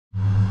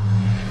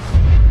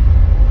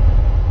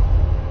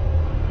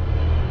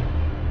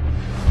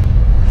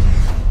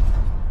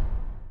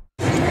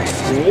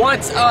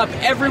What's up,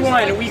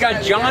 everyone? We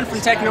got John from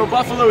Techno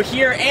Buffalo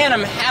here, and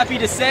I'm happy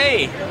to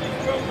say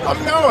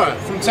I'm Noah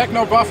from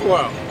Techno Buffalo.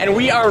 And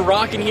we are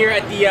rocking here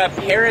at the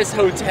Paris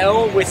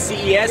Hotel with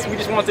CES. We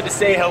just wanted to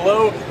say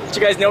hello, let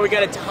you guys know we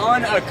got a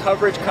ton of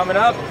coverage coming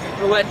up.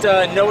 We'll let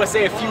Noah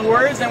say a few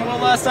words and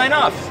we'll sign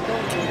off.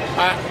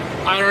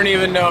 I don't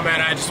even know, man.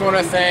 I just want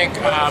to thank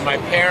my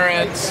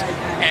parents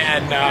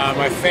and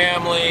my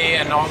family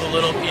and all the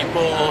little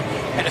people,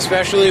 and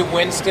especially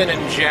Winston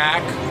and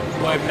Jack,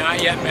 who I've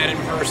not yet met in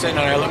person, and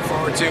I look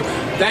forward to.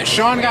 That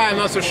Sean guy I'm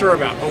not so sure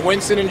about, but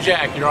Winston and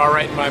Jack, you're all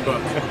right in my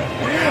book.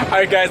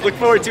 Alright guys, look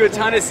forward to a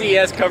ton of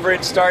CES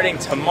coverage starting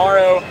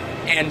tomorrow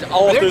and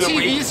all through the week.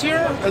 Are there TVs here?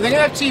 Are they going to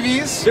have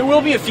TVs? There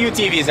will be a few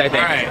TVs, I think.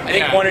 Right, I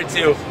think one or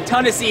two.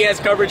 Ton of CES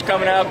coverage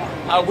coming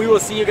up. We will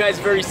see you guys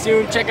very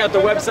soon. Check out the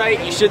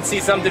website. You should see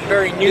something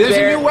very new there.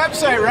 There's a new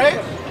website, right?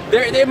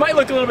 They might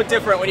look a little bit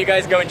different when you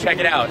guys go and check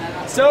it out.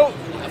 So,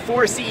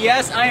 for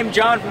CES, I am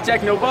John from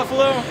Techno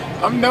Buffalo.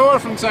 I'm Noah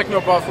from Techno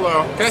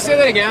Buffalo. Can I say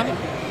that again?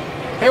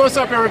 Hey, what's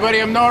up,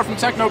 everybody? I'm Noah from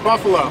Techno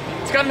Buffalo.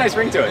 It's got a nice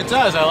ring to it. It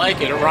does. I like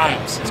it. It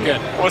rhymes. It's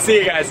good. We'll see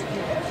you guys.